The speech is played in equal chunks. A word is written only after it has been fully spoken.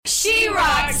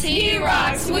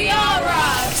T-Rocks, we all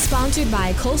rock. Sponsored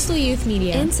by Coastal Youth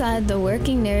Media. Inside the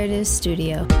Working Narrative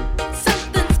Studio.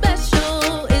 Something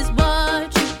special is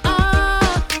what you are.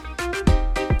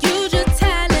 Use your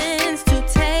talents to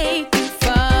take you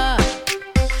far.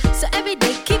 So every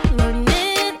day keep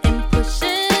learning and pushing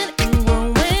and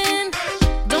growing.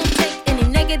 Don't take any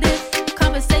negative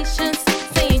conversations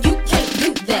saying you can't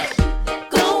do that.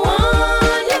 Go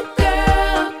on, you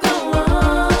girl, go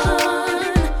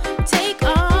on. Take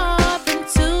off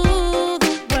into the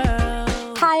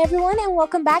world. Hi, everyone, and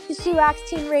welcome back to She Rocks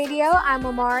Teen Radio. I'm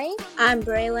Amari, I'm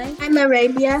Braylon. I'm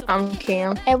Arabia. I'm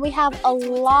Cam. and we have a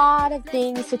lot of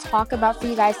things to talk about for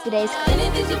you guys today.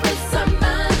 Anything she puts her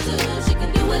mind to, she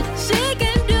can do it. She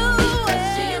can do it.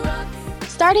 She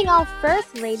rocks. Starting off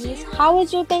first, ladies, how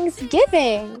was your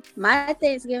Thanksgiving? My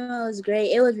Thanksgiving was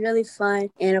great. It was really fun.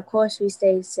 And of course, we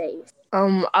stayed safe.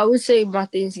 I would say my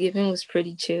Thanksgiving was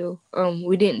pretty chill.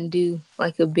 We didn't do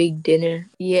like a big dinner.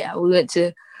 Yeah, we went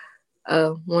to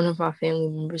one of my family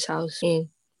members' house and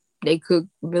they cooked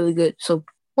really good. So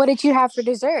What did you have for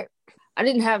dessert? I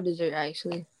didn't have dessert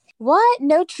actually. What?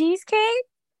 No cheesecake?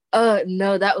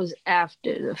 No, that was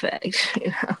after the fact.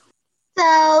 You know?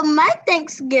 So my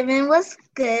Thanksgiving was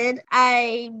good.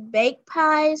 I baked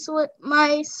pies with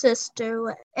my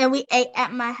sister, and we ate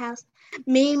at my house.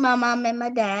 Me, my mom, and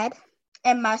my dad,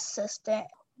 and my sister.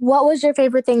 What was your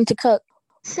favorite thing to cook?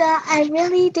 So I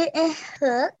really didn't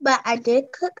cook, but I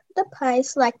did cook the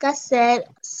pies, like I said.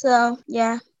 So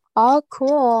yeah. Oh,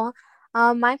 cool.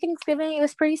 My Thanksgiving, it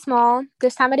was pretty small.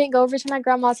 This time I didn't go over to my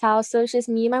grandma's house, so it's just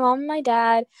me, my mom, and my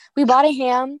dad. We bought a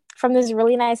ham from this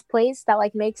really nice place that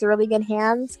like makes really good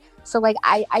hams. So like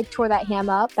I tore that ham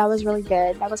up. That was really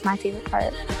good. That was my favorite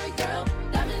part.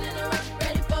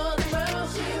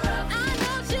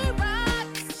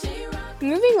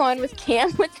 Moving on with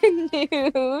Cam with the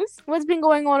news. What's been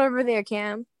going on over there,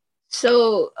 Cam?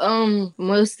 So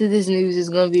most of this news is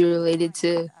gonna be related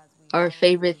to our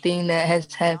favorite thing that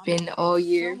has happened all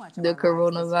year, the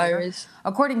coronavirus.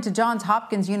 According to Johns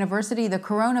Hopkins University, the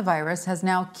coronavirus has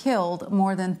now killed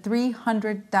more than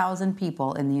 300,000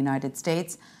 people in the United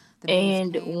States.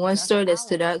 And one story that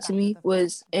stood out to me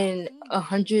was in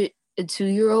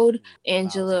 102-year-old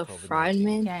Angela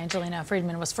Friedman Yeah, Angelina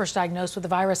Friedman was first diagnosed with the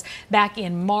virus back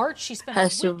in March. She spent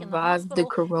has survived the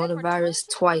coronavirus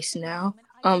twice now.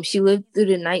 She lived through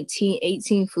the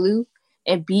 1918 flu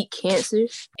and beat cancer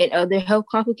and other health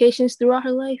complications throughout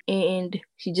her life. And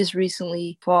she just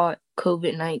recently fought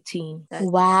COVID-19.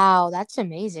 Wow, that's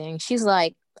amazing. She's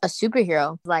like a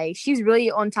superhero. Like she's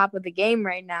really on top of the game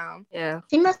right now. Yeah.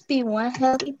 She must be one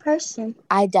healthy person.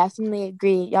 I definitely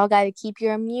agree. Y'all got to keep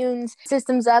your immune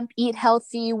systems up, eat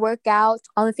healthy, work out,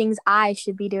 all the things I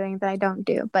should be doing that I don't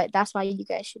do. But that's why you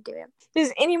guys should do it.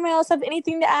 Does anyone else have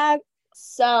anything to add?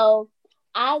 So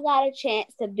I got a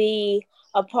chance to be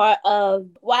a part of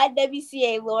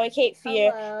YWCA Laura Cape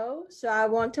Fear. Hello. So I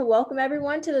want to welcome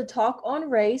everyone to the Talk on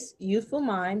Race, Youthful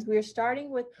Minds. We are starting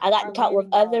with... I got to talk with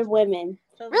other women.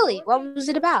 Really? What was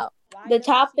it about? The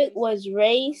topic was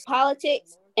race,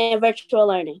 politics, and virtual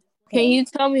learning. Can you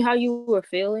tell me how you were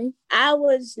feeling? I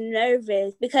was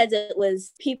nervous because it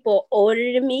was people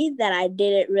older than me that I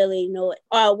didn't really know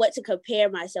or what to compare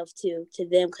myself to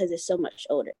them because it's so much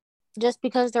older. Just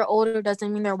because they're older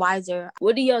doesn't mean they're wiser.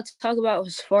 What do y'all talk about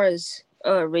as far as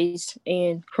race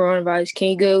and coronavirus? Can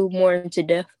you go more into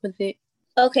depth with it?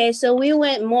 Okay, so we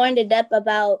went more into depth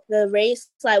about the race,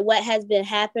 like what has been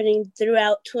happening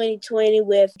throughout 2020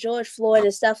 with George Floyd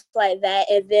and stuff like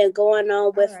that, and then going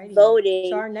on with voting.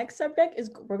 So our next subject is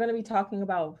we're going to be talking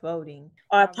about voting.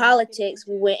 Our politics,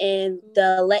 we went in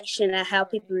the election and how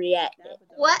people reacted.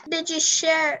 What did you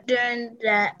share during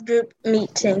that group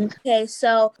meeting? Okay,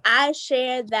 so I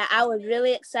shared that I was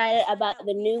really excited about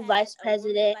the new vice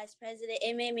president.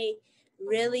 It made me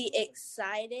really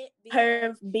excited,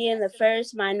 her being the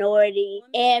first minority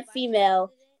and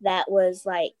female that was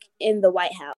like in the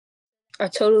White House. I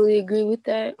totally agree with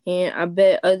that, and I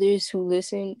bet others who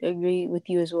listen agree with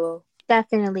you as well.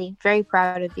 Definitely. Very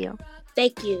proud of you.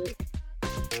 Thank you.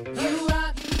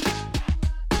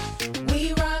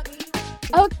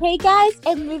 Okay, guys,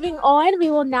 and moving on,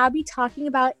 we will now be talking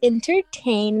about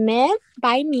entertainment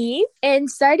by me.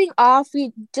 And starting off,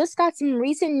 we just got some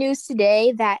recent news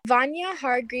today that Vanya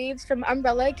Hargreaves from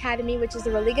Umbrella Academy, which is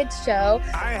a really good show.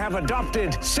 I have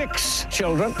adopted 6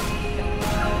 children,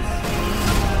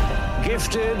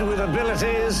 gifted with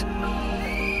abilities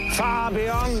far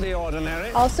beyond the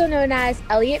ordinary. Also known as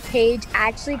Elliot Page,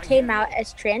 actually came out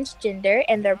as transgender,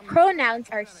 and their pronouns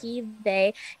are he,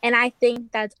 they, and I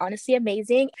think that's honestly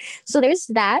amazing. So there's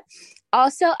that.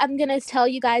 Also, I'm going to tell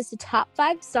you guys the top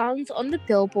 5 songs on the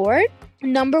Billboard.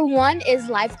 Number 1 is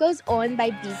Life Goes On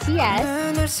by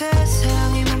BTS.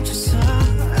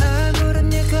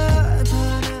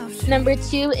 Number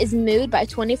 2 is Mood by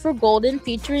 24 Golden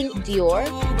featuring Dior.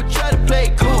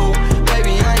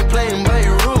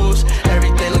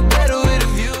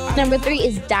 Number 3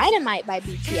 is Dynamite by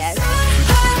BTS.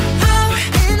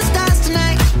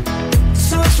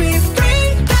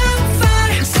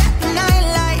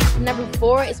 Number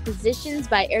 4 is Positions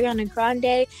by Ariana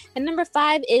Grande. And number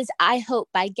 5 is I Hope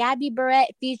by Gabby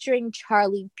Barrett featuring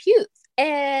Charlie Puth.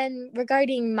 And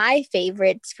regarding my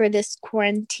favorites for this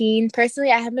quarantine,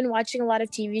 personally, I have been watching a lot of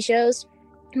TV shows.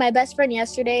 My best friend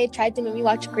yesterday tried to make me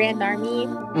watch Grand Army.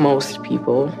 Most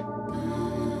people,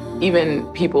 even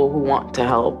people who want to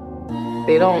help,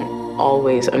 they don't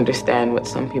always understand what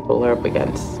some people are up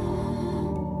against.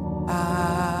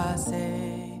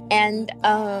 And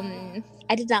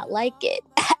I did not like it.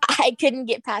 I couldn't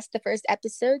get past the first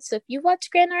episode. So if you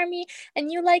watch Grand Army and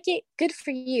you like it, good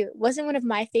for you. It wasn't one of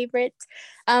my favorites.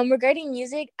 Regarding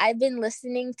music, I've been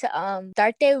listening to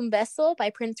Darte Un Beso by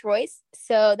Prince Royce.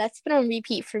 So that's been on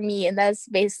repeat for me. And that's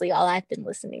basically all I've been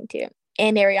listening to.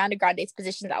 And Ariana Grande's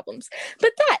Positions albums.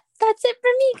 But that's it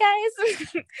for me,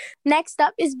 guys. Next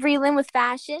up is Breland with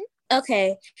fashion.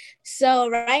 Okay, so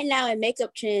right now in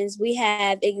makeup trends, we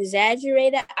have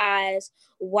exaggerated eyes,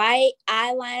 white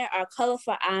eyeliner or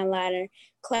colorful eyeliner,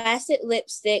 classic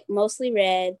lipstick, mostly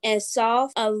red, and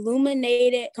soft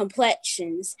illuminated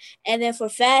complexions. And then for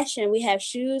fashion, we have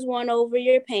shoes worn over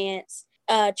your pants,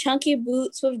 chunky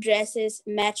boots with dresses,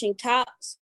 matching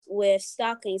tops with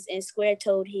stockings, and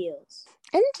square-toed heels.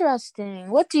 Interesting.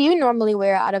 What do you normally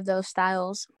wear out of those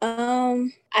styles?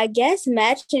 I guess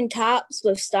matching tops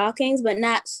with stockings, but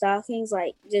not stockings,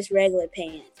 like just regular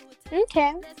pants.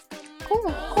 Okay.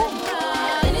 Cool.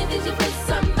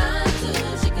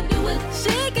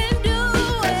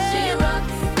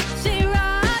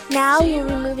 Now we'll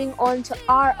be moving on to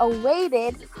our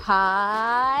awaited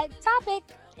hot topic.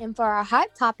 And for our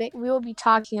hot topic, we will be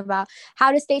talking about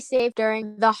how to stay safe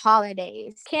during the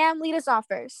holidays. Cam, lead us off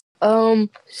first.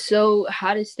 So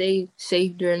how to stay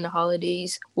safe during the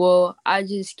holidays? Well, I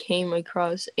just came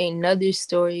across another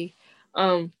story.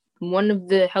 One of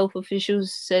the health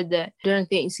officials said that during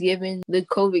Thanksgiving, the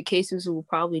COVID cases will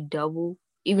probably double,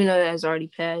 even though that has already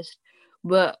passed.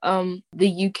 But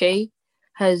the UK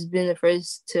has been the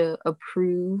first to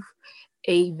approve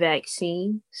a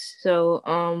vaccine.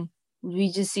 So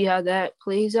we just see how that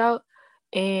plays out.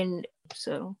 And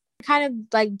so kind of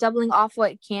like doubling off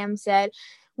what Cam said,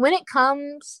 when it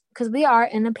comes, because we are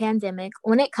in a pandemic,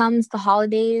 when it comes to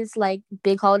holidays, like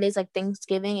big holidays like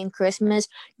Thanksgiving and Christmas,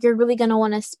 you're really going to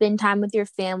want to spend time with your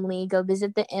family, go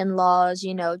visit the in-laws,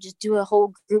 just do a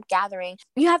whole group gathering.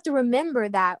 You have to remember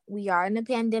that we are in a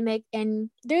pandemic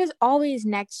and there's always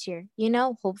next year,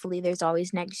 hopefully there's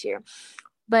always next year.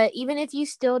 But even if you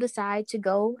still decide to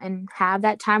go and have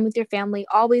that time with your family,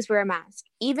 always wear a mask.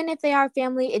 Even if they are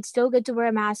family, it's still good to wear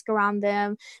a mask around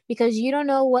them because you don't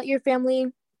know what your family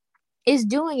is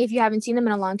doing if you haven't seen them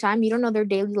in a long time. You don't know their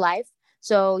daily life.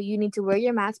 So you need to wear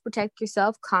your mask, protect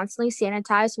yourself, constantly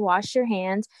sanitize, wash your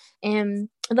hands, and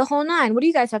the whole nine. What do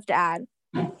you guys have to add?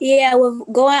 Yeah, well,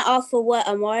 going off of what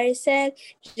Amari said,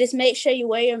 just make sure you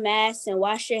wear your mask and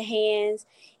wash your hands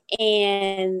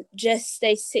and just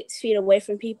stay 6 feet away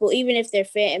from people, even if they're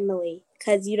family,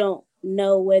 because you don't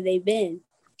know where they've been.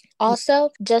 Also,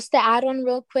 just to add on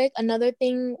real quick, another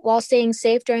thing while staying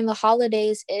safe during the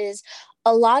holidays is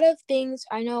a lot of things.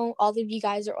 I know all of you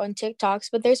guys are on TikToks,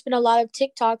 but there's been a lot of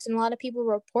TikToks and a lot of people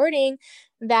reporting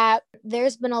that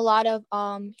there's been a lot of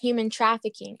human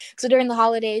trafficking. So during the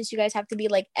holidays, you guys have to be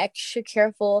like extra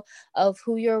careful of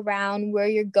who you're around, where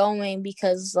you're going,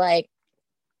 because like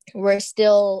we're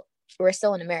still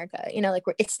in America,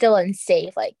 it's still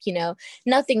unsafe.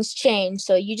 Nothing's changed.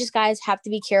 So you just guys have to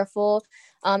be careful.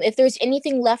 If there's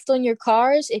anything left on your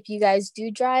cars, if you guys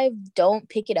do drive, don't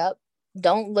pick it up.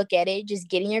 Don't look at it. Just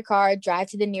get in your car, drive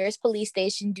to the nearest police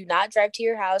station. Do not drive to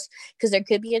your house because there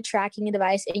could be a tracking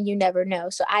device and you never know.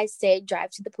 So I say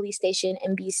drive to the police station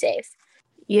and be safe.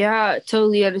 Yeah, I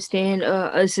totally understand.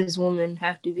 Us as women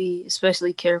have to be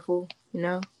especially careful,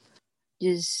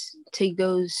 just take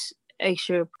those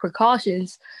extra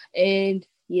precautions. And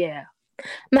yeah.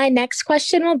 My next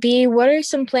question will be, what are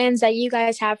some plans that you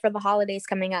guys have for the holidays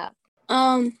coming up?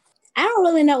 I don't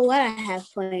really know what I have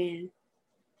planned.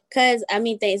 Because,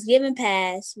 Thanksgiving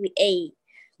passed, we ate.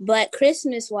 But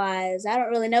Christmas-wise, I don't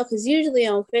really know. Because usually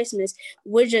on Christmas,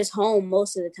 we're just home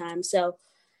most of the time. So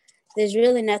there's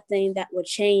really nothing that would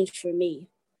change for me.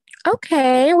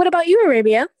 Okay. What about you,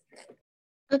 Arabia?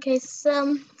 Okay,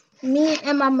 so Me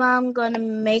and my mom gonna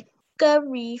make a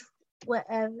wreath,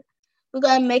 whatever. We're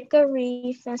gonna make a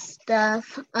wreath and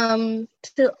stuff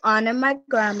to honor my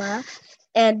grandma.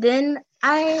 And then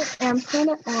I am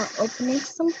planning on opening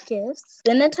some gifts,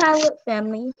 spending time with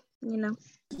family, you know.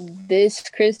 This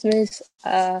Christmas,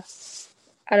 I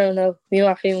don't know. Me and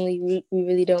my family, we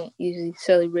really don't usually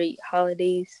celebrate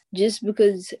holidays just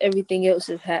because everything else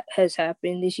has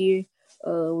happened this year.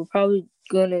 We're probably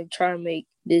gonna try and make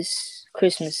this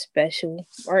Christmas special,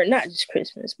 or not just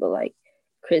Christmas, but like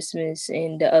Christmas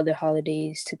and the other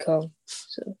holidays to come.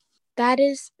 So that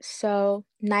is so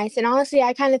nice. And honestly,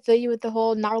 I kind of feel you with the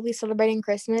whole not really celebrating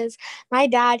Christmas. My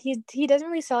dad, he doesn't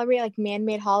really celebrate like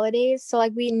man-made holidays. So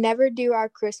like we never do our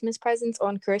Christmas presents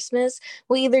on Christmas.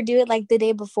 We either do it like the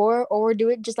day before or we do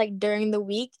it just like during the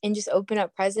week and just open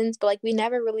up presents. But like we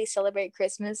never really celebrate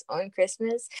Christmas on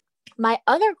Christmas. My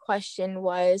other question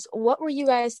was, what were you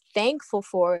guys thankful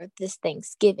for this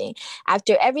Thanksgiving?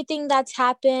 After everything that's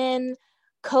happened,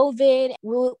 COVID,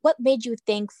 what made you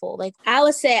thankful? Like, I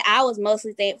would say I was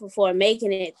mostly thankful for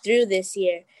making it through this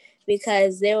year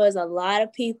because there was a lot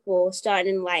of people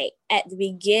starting like at the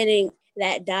beginning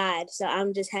that died. So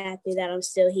I'm just happy that I'm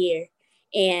still here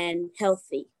and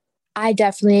healthy. I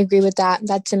definitely agree with that.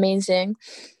 That's amazing.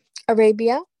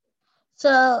 Arabia?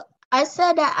 So I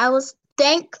said that I was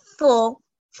thankful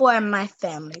for my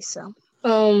family. So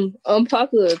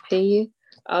unpopular opinion,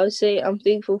 I would say I'm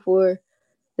thankful for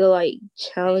the like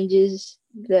challenges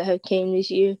that have came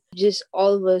this year. Just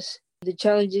all of us, the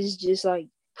challenges just like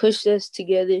pushed us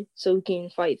together so we can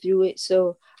fight through it.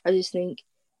 So I just think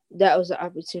that was an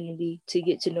opportunity to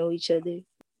get to know each other.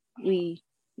 We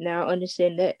now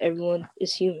understand that everyone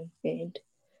is human and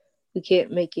we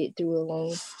can't make it through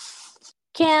alone.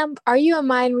 Cam, are you a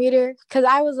mind reader? Because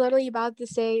I was literally about to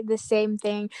say the same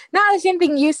thing. Not the same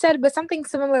thing you said, but something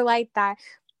similar like that.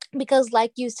 Because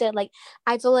like you said, like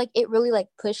I feel like it really like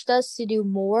pushed us to do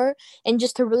more and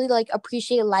just to really like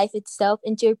appreciate life itself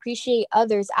and to appreciate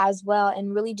others as well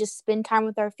and really just spend time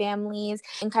with our families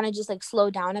and kind of just like slow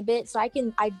down a bit. So I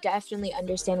definitely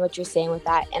understand what you're saying with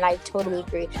that, and I totally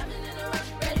agree.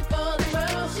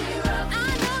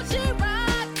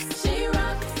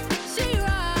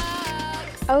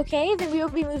 Okay, then we will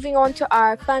be moving on to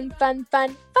our fun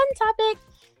topic.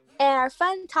 And our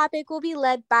fun topic will be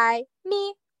led by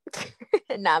me.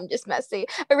 No, I'm just messing.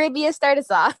 Arabia, start us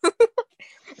off.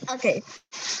 Okay.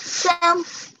 So,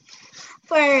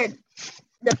 for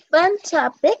the fun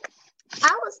topic,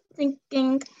 I was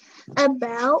thinking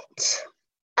about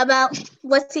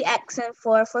what's the accent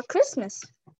for Christmas.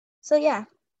 So, yeah.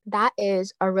 That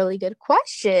is a really good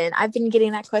question. I've been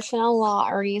getting that question a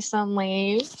lot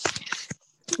recently.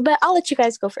 But I'll let you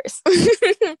guys go first.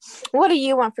 What do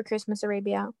you want for Christmas,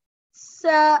 Arabia? So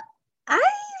I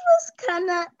was kind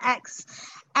of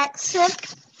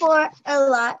accent for a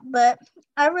lot, but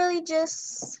I really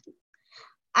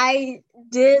I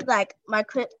did like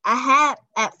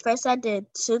at first I did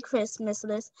 2 Christmas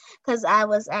lists because I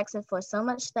was asking for so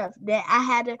much stuff. Then I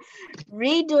had to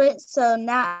redo it. So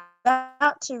now I'm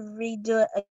about to redo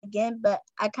it again, but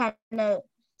I kind of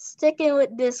sticking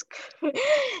with this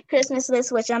Christmas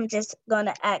list, which I'm just going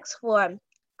to ask for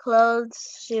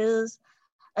clothes, shoes,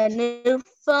 a new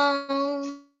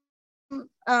phone,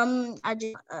 I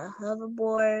just a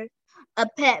hoverboard, a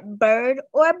pet bird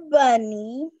or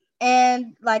bunny,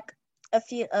 and like a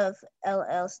few of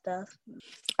LL stuff.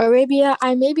 Arabia,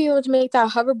 I may be able to make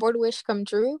that hoverboard wish come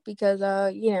true because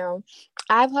I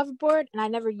have a hoverboard and I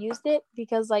never used it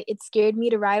because like it scared me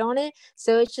to ride on it.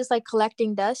 So it's just like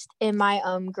collecting dust in my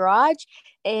garage.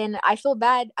 And I feel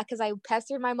bad because I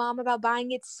pestered my mom about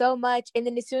buying it so much. And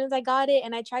then as soon as I got it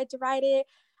and I tried to ride it,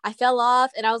 I fell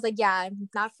off and I was like, yeah,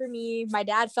 not for me. My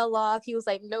dad fell off. He was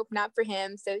like, nope, not for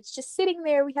him. So it's just sitting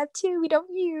there. We have 2 we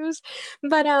don't use.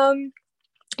 But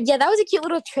yeah, that was a cute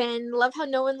little trend. Love how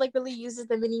no one like really uses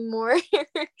them anymore.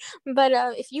 But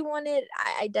if you want it,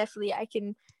 I definitely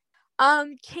can.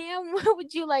 Cam, what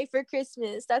would you like for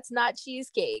Christmas? That's not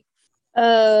cheesecake.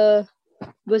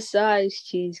 Besides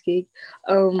cheesecake,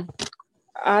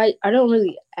 I don't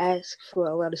really ask for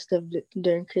a lot of stuff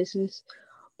during Christmas,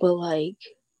 but like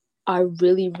I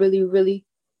really, really, really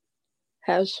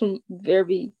have some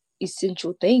very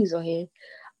essential things on here.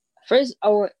 First, I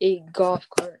want a golf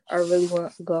cart. I really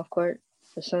want a golf cart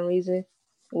for some reason.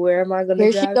 Where am I going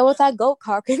to drive? Here she go with that goat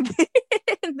cart in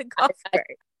the golf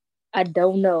cart. I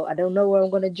don't know. I don't know where I'm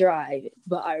going to drive,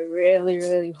 but I really,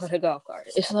 really want a golf cart.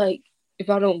 It's like, if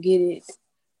I don't get it,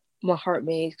 my heart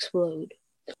may explode.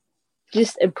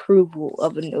 Just approval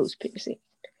of a nose piercing.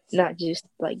 Not just,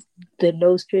 like, the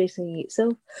nose piercing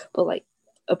itself, but, like,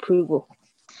 approval.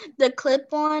 the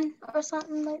clip-on or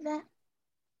something like that?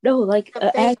 No, like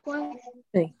The fake one?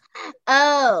 thing.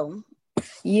 Oh.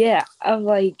 Yeah, I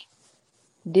wrote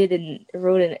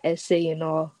an essay and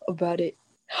all about it.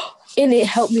 And it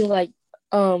helped me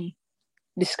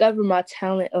discover my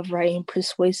talent of writing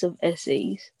persuasive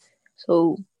essays.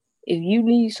 So if you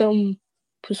need some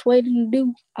persuading to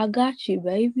do, I got you,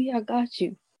 baby. I got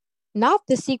you. Not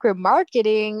the secret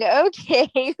marketing.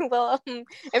 Okay. Well,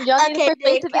 if y'all need a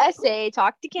persuasive essay,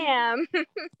 talk to Cam.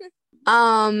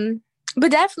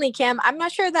 But definitely, Cam, I'm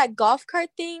not sure that golf cart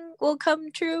thing will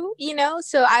come true,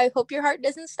 so I hope your heart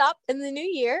doesn't stop in the new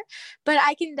year. But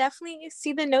I can definitely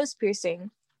see the nose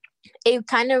piercing. It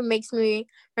kind of makes me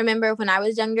remember when I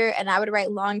was younger and I would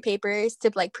write long papers to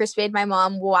persuade my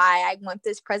mom why I want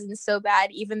this present so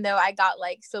bad, even though I got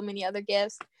so many other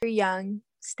gifts. You're young.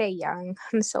 Stay young.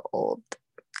 I'm so old.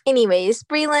 Anyways,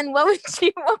 Breland, what would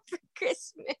you want for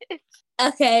Christmas?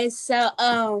 Okay, so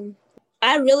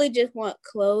I really just want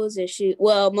clothes and shoes.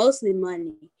 Well, mostly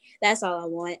money. That's all I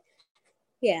want.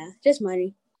 Yeah, just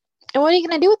money. And what are you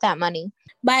going to do with that money?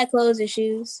 Buy clothes and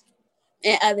shoes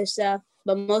and other stuff,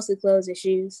 but mostly clothes and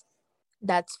shoes.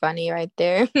 That's funny right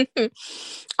there.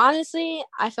 Honestly,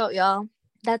 I felt y'all.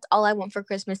 That's all I want for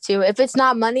Christmas too. If it's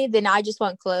not money, then I just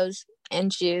want clothes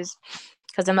and shoes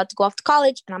because I'm about to go off to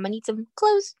college and I'm going to need some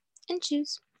clothes and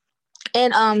shoes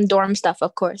and dorm stuff,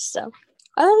 of course. So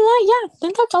other than that, yeah, I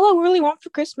think that's all I really want for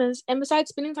Christmas. And besides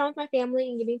spending time with my family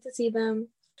and getting to see them.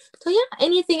 So yeah,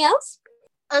 anything else?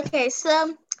 Okay,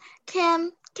 so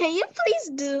Kim, can you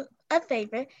please do a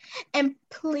favor and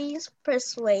please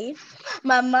persuade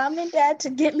my mom and dad to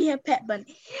get me a pet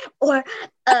bunny or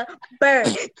a bird?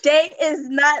 They is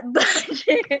not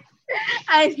budget.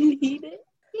 I need it.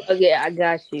 Okay, I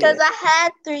got you. Because I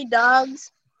had 3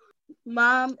 dogs.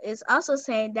 Mom is also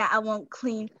saying that I won't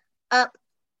clean up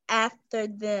after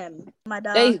them. My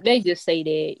dog. They just say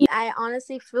that. I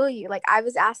honestly feel you. I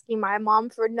was asking my mom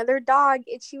for another dog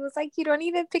and she was like, you don't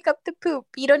even pick up the poop.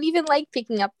 You don't even like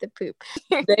picking up the poop.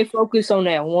 They focus on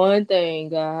that one thing,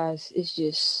 guys. It's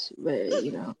just,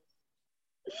 they're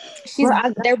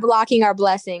blocking our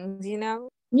blessings, Yeah.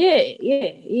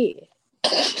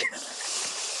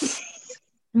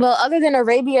 Well, other than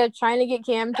Arabia trying to get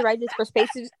Cam to write this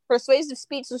persuasive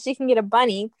speech so she can get a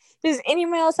bunny, does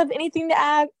anyone else have anything to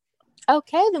add?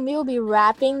 Okay, then we will be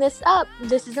wrapping this up.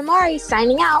 This is Amari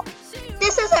signing out.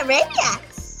 This is Arabia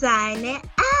signing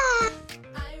out.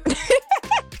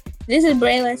 This is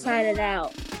Braylon signing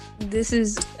out. This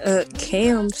is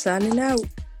Cam signing out.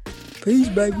 Peace,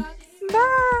 baby.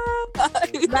 Bye. Bye.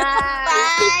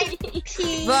 Bye.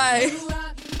 Peace. Bye.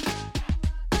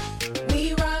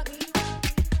 We rock.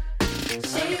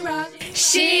 She rocks.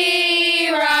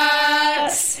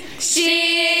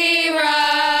 She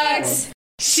rocks.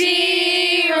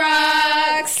 She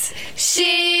rocks.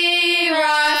 She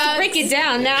rocks. Break it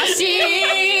down now.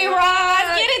 She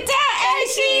rocks. Get it down.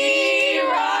 She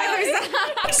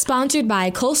rocks. Sponsored by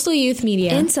Coastal Youth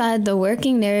Media. Inside the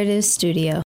Working Narrative Studio.